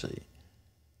mercy.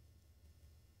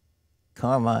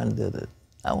 Carmine did it.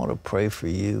 I want to pray for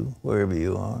you wherever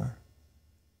you are.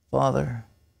 Father,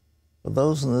 for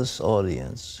those in this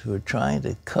audience who are trying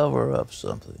to cover up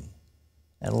something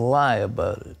and lie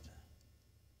about it,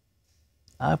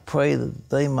 I pray that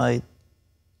they might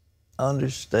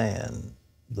understand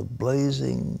the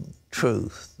blazing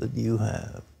truth that you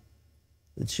have,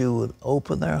 that you would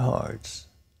open their hearts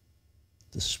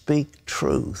to speak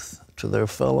truth to their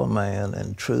fellow man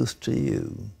and truth to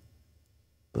you,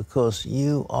 because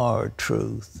you are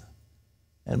truth.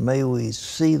 And may we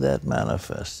see that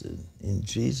manifested in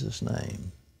Jesus'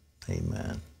 name.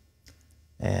 Amen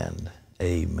and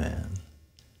amen.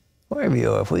 Wherever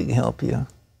you are, if we can help you,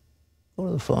 go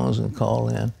to the phones and call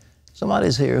in.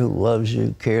 Somebody's here who loves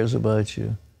you, cares about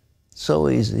you. So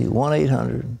easy.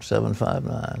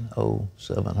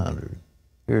 1-800-759-0700.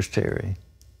 Here's Terry.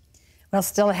 Well,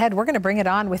 still ahead, we're going to bring it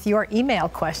on with your email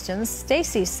questions.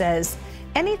 Stacy says,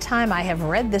 anytime I have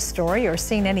read this story or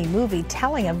seen any movie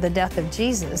telling of the death of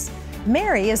Jesus,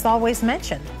 Mary is always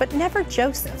mentioned, but never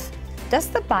Joseph. Does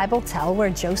the Bible tell where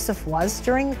Joseph was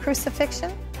during the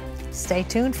crucifixion? Stay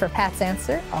tuned for Pat's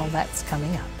answer. All that's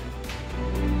coming up.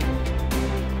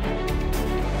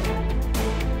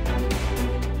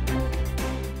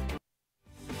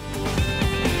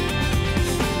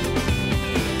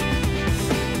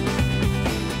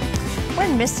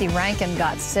 When Missy Rankin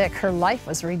got sick, her life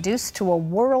was reduced to a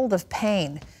world of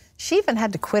pain. She even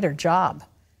had to quit her job.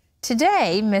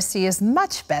 Today, Missy is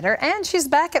much better and she's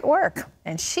back at work.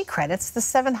 And she credits the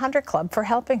 700 Club for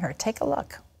helping her. Take a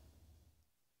look.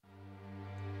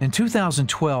 In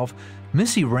 2012,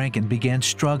 Missy Rankin began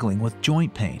struggling with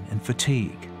joint pain and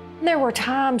fatigue. There were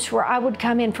times where I would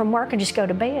come in from work and just go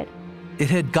to bed. It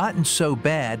had gotten so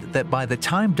bad that by the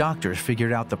time doctors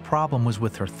figured out the problem was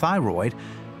with her thyroid,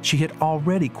 she had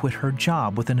already quit her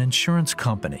job with an insurance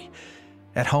company.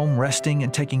 At home resting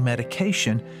and taking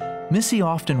medication, Missy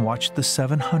often watched the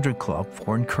 700 Club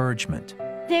for encouragement.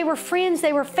 They were friends,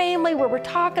 they were family, we were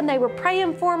talking, they were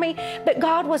praying for me, but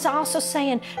God was also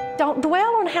saying, don't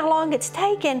dwell on how long it's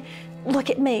taken. Look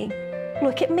at me,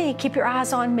 keep your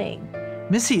eyes on me.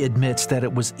 Missy admits that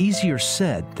it was easier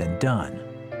said than done.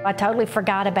 I totally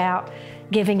forgot about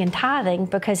giving and tithing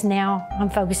because now I'm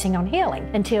focusing on healing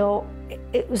until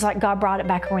it was like God brought it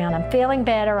back around. I'm feeling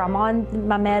better, I'm on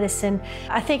my medicine.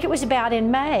 I think it was about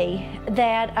in May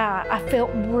that I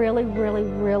felt really, really,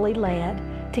 really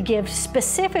led to give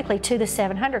specifically to the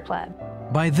 700 Club.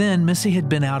 By then, Missy had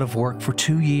been out of work for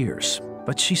 2 years,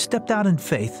 but she stepped out in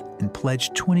faith and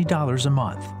pledged $20 a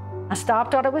month. I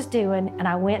stopped what I was doing and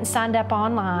I went and signed up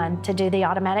online to do the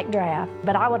automatic draft.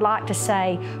 But I would like to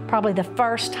say probably the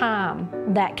first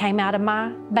time that came out of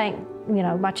my bank,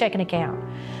 my checking account,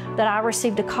 that I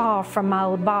received a call from my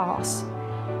old boss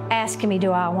asking me,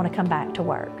 do I want to come back to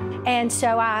work? And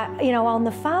so I, on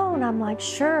the phone, I'm like,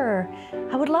 sure,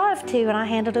 I would love to, and I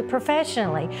handled it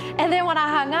professionally. And then when I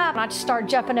hung up, I just started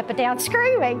jumping up and down,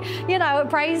 screaming,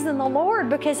 praising the Lord,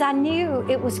 because I knew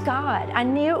it was God. I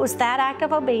knew it was that act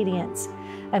of obedience,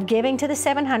 of giving to the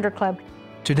 700 Club.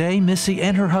 Today, Missy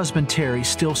and her husband Terry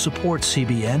still support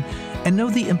CBN and know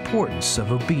the importance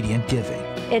of obedient giving.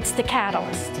 It's the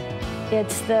catalyst.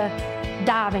 It's the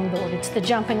diving board. It's the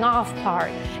jumping off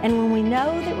part. And when we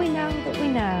know that we know that we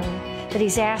know that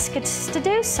He's asked us to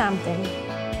do something,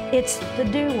 it's the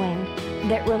doing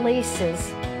that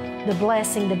releases the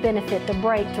blessing, the benefit, the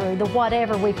breakthrough, the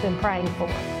whatever we've been praying for.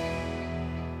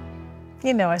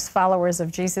 As followers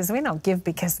of Jesus, we don't give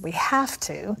because we have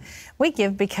to. We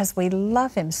give because we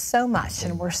love Him so much,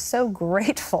 and we're so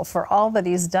grateful for all that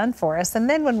He's done for us. And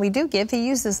then when we do give, He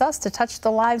uses us to touch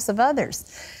the lives of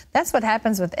others. That's what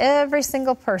happens with every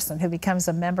single person who becomes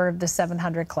a member of the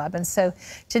 700 Club. And so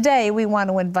today we want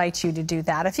to invite you to do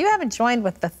that. If you haven't joined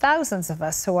with the thousands of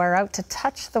us who are out to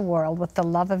touch the world with the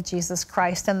love of Jesus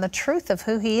Christ and the truth of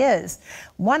who He is,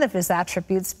 one of His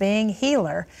attributes being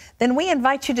healer, then we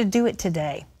invite you to do it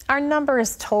today. Our number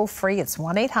is toll-free. It's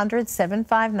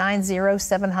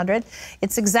 1-800-759-0700.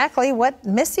 It's exactly what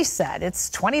Missy said. It's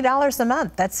 $20 a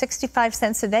month. That's 65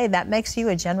 cents a day. That makes you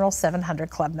a General 700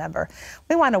 Club member.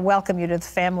 We want to welcome you to the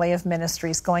family of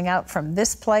ministries going out from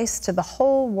this place to the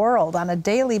whole world on a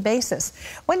daily basis.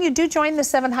 When you do join the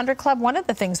 700 Club, one of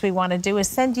the things we want to do is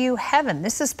send you Heaven.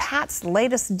 This is Pat's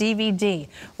latest DVD,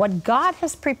 What God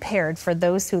Has Prepared for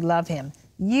Those Who Love Him.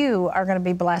 You are going to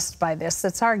be blessed by this.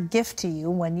 It's our gift to you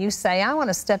when you say, I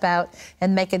want to step out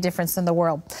and make a difference in the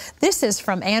world. This is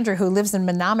from Andrew, who lives in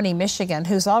Menominee, Michigan,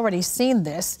 who's already seen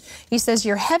this. He says,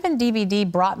 your Heaven DVD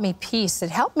brought me peace. It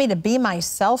helped me to be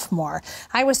myself more.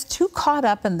 I was too caught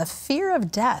up in the fear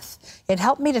of death. It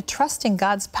helped me to trust in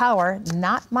God's power,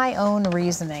 not my own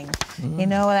reasoning.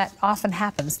 That often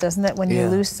happens, doesn't it, when you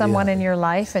lose someone in your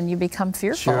life and you become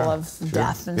fearful of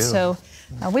death. And so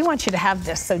we want you to have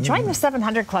this. So join the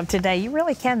 700 Club today. You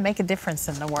really can make a difference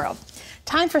in the world.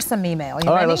 Time for some email. You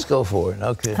all ready? Right, let's go for it.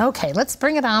 Okay. Okay, let's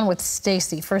bring it on with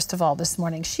Stacy, first of all, this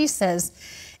morning. She says,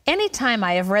 Anytime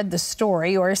I have read the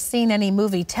story or seen any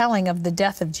movie telling of the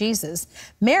death of Jesus,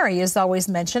 Mary is always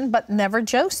mentioned, but never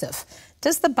Joseph.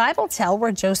 Does the Bible tell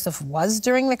where Joseph was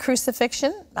during the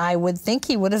crucifixion? I would think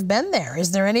he would have been there.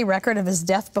 Is there any record of his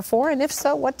death before? And if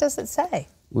so, what does it say?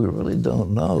 We really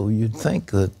don't know. You'd think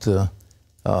that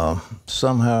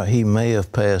somehow he may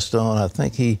have passed on. I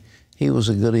think he was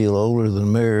a good deal older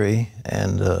than Mary,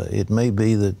 and it may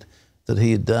be that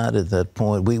he had died at that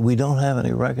point. We don't have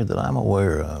any record that I'm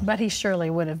aware of. But he surely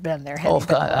would have been there. Oh,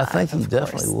 I think he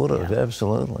definitely would have,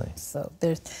 absolutely. So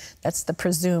that's the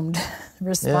presumed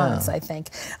response, I think.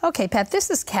 Okay, Pat, this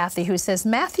is Kathy who says,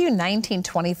 Matthew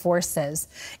 19:24 says,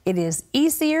 "It is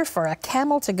easier for a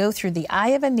camel to go through the eye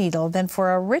of a needle than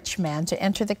for a rich man to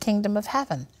enter the kingdom of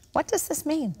heaven." What does this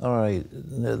mean? All right,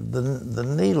 the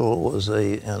needle was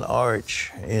an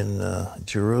arch in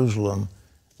Jerusalem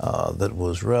that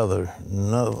was rather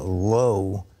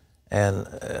low, and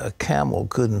a camel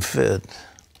couldn't fit.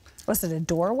 Was it a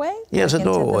doorway? Yeah, it's a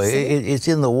doorway. It's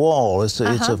in the wall. It's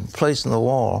a place in the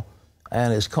wall,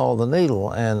 and it's called the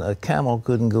needle, and a camel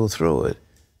couldn't go through it.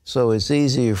 So it's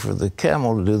easier for the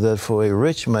camel to do that for a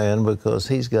rich man because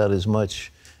he's got as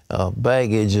much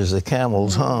baggage as a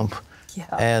camel's hump. Yeah.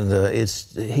 And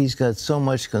he's got so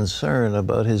much concern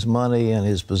about his money and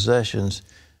his possessions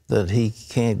that he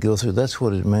can't go through. That's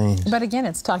what it means. But again,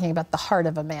 it's talking about the heart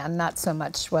of a man, not so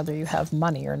much whether you have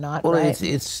money or not, well, right?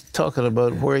 it's talking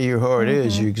about where your heart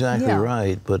is. You're exactly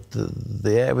right. But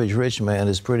the average rich man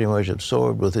is pretty much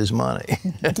absorbed with his money.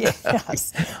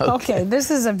 Yes. Okay,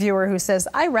 this is a viewer who says,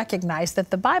 I recognize that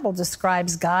the Bible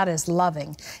describes God as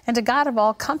loving and a God of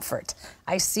all comfort.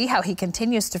 I see how he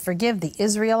continues to forgive the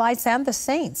Israelites and the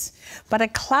saints. But a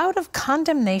cloud of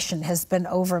condemnation has been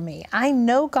over me. I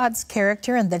know God's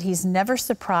character and that he's never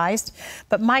surprised,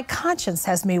 but my conscience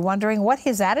has me wondering what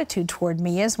his attitude toward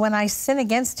me is when I sin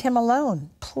against him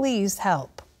alone. Please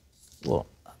help. Well,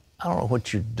 I don't know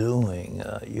what you're doing.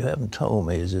 You haven't told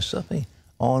me. Is there something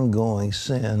ongoing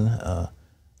sin?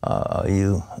 Are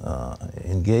you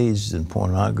engaged in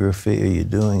pornography? Are you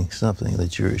doing something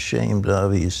that you're ashamed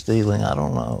of? Are you stealing? I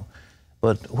don't know.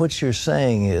 But what you're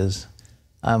saying is,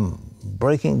 I'm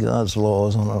breaking God's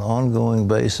laws on an ongoing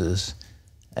basis,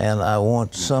 and I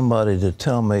want somebody to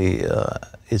tell me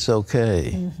it's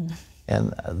okay.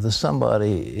 And the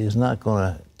somebody is not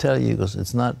going to tell you because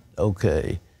it's not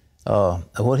okay.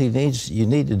 What you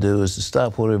need to do is to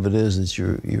stop whatever it is that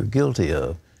you're guilty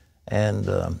of. And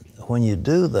when you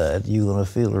do that, you're going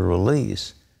to feel a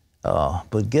release.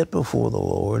 But get before the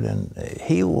Lord, and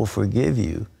he will forgive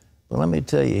you. But let me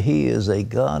tell you, he is a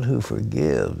God who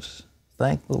forgives.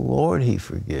 Thank the Lord he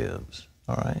forgives.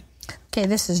 All right? Okay,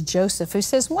 this is Joseph who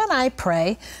says, when I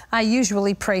pray, I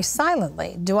usually pray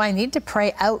silently. Do I need to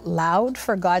pray out loud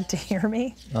for God to hear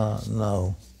me?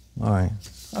 No. All right.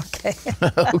 Okay.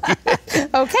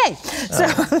 Okay. So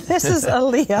this is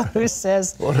Aaliyah who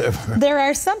says, whatever. There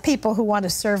are some people who want to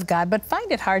serve God but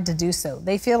find it hard to do so.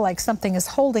 They feel like something is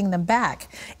holding them back.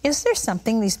 Is there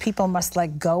something these people must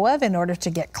let go of in order to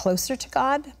get closer to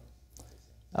God?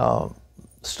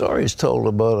 Stories told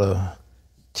about a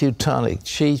Teutonic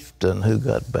chieftain who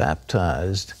got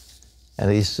baptized, and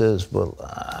he says, well,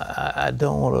 I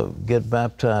don't want to get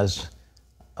baptized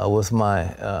with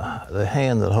the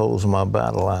hand that holds my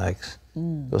battle axe,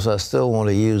 because I still want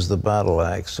to use the battle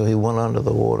axe. So he went under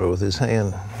the water with his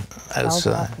hand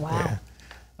outside. Wow.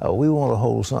 Yeah. We want to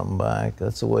hold something back.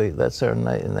 That's the way. That's our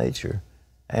nature,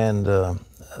 and the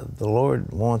Lord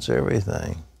wants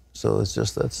everything. So it's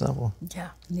just that simple. Yeah,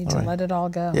 you need to let it all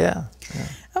go. Yeah.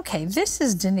 Okay, this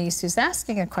is Denise who's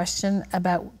asking a question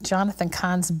about Jonathan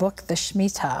Cahn's book, The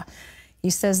Shemitah. He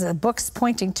says the book's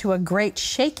pointing to a great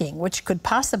shaking, which could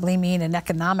possibly mean an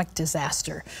economic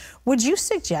disaster. Would you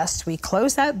suggest we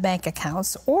close out bank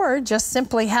accounts or just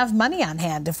simply have money on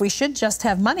hand? If we should just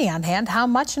have money on hand, how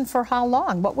much and for how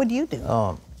long? What would you do?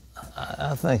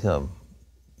 I think a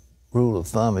rule of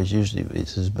thumb is usually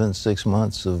it has been 6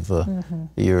 months of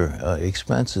your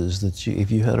expenses that if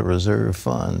you had a reserve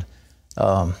fund.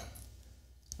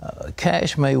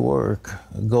 Cash may work,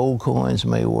 gold coins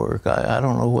may work. I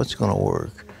don't know what's going to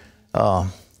work.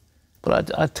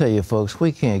 But I tell you, folks,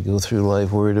 we can't go through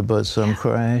life worried about some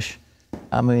crash.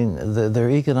 I mean, there are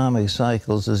economic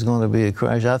cycles. There's going to be a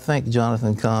crash. I think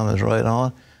Jonathan Cahn is right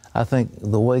on. I think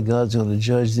the way God's going to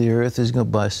judge the earth is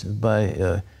going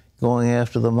by going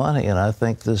after the money. And I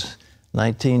think this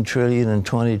 19 trillion and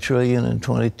 20 trillion and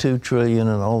 22 trillion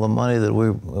and all the money that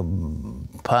we're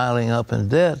piling up in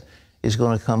debt is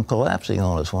going to come collapsing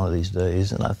on us one of these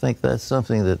days. And I think that's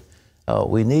something that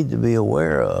we need to be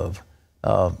aware of.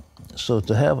 So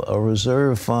to have a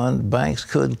reserve fund, banks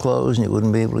could close and you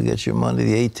wouldn't be able to get your money.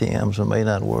 The ATMs may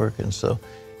not work. And so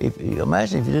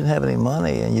imagine if you didn't have any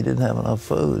money and you didn't have enough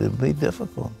food, it'd be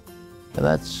difficult. And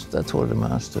that's what it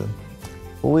amounts to.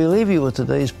 Well, we leave you with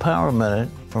today's Power Minute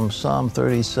from Psalm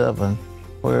 37,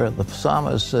 where the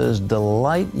psalmist says,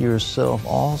 "Delight yourself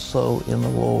also in the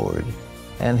Lord,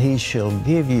 and he shall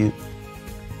give you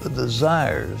the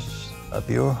desires of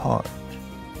your heart."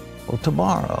 Well,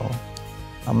 tomorrow,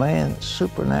 a man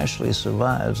supernaturally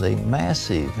survives a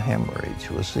massive hemorrhage.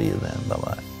 We'll see you then.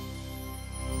 Bye-bye.